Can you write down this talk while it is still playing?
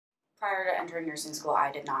Prior to entering nursing school,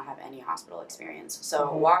 I did not have any hospital experience.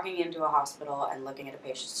 So walking into a hospital and looking at a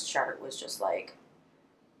patient's chart was just like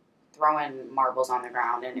throwing marbles on the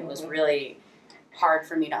ground, and it was really hard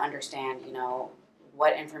for me to understand, you know,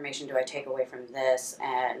 what information do I take away from this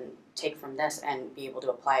and be able to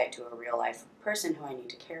apply it to a real life person who I need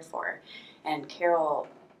to care for. And Carol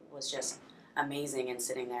was just amazing in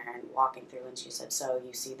sitting there and walking through, and she said, so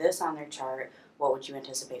you see this on their chart, what would you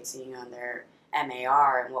anticipate seeing on their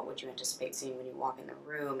MAR, and what would you anticipate seeing when you walk in the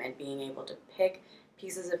room, and being able to pick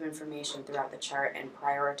pieces of information throughout the chart and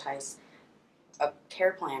prioritize a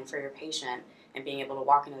care plan for your patient, and being able to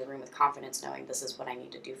walk into the room with confidence knowing this is what I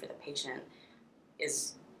need to do for the patient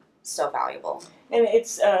is so valuable. And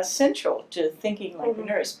it's essential to thinking like a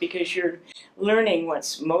nurse, because you're learning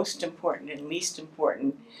what's most important and least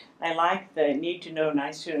important. I like the need to know,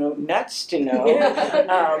 nice to know, nuts to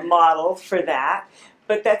know model for that.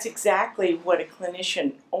 But that's exactly what a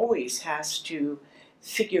clinician always has to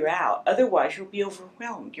figure out. Otherwise, you'll be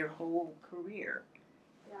overwhelmed your whole career.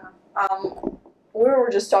 Yeah. We were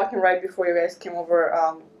just talking right before you guys came over,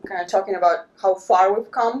 kind of talking about how far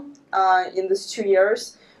we've come in these 2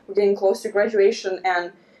 years. We're getting close to graduation,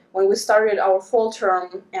 and when we started our fall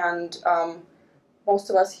term, and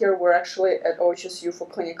most of us here were actually at OHSU for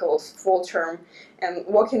clinicals fall term, and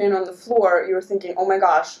walking in on the floor, you were thinking, oh my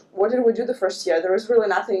gosh, what did we do the first year? There was really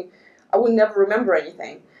nothing, I would never remember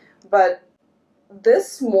anything. But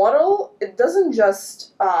this model, it doesn't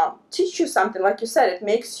just teach you something, like you said, it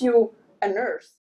makes you a nurse.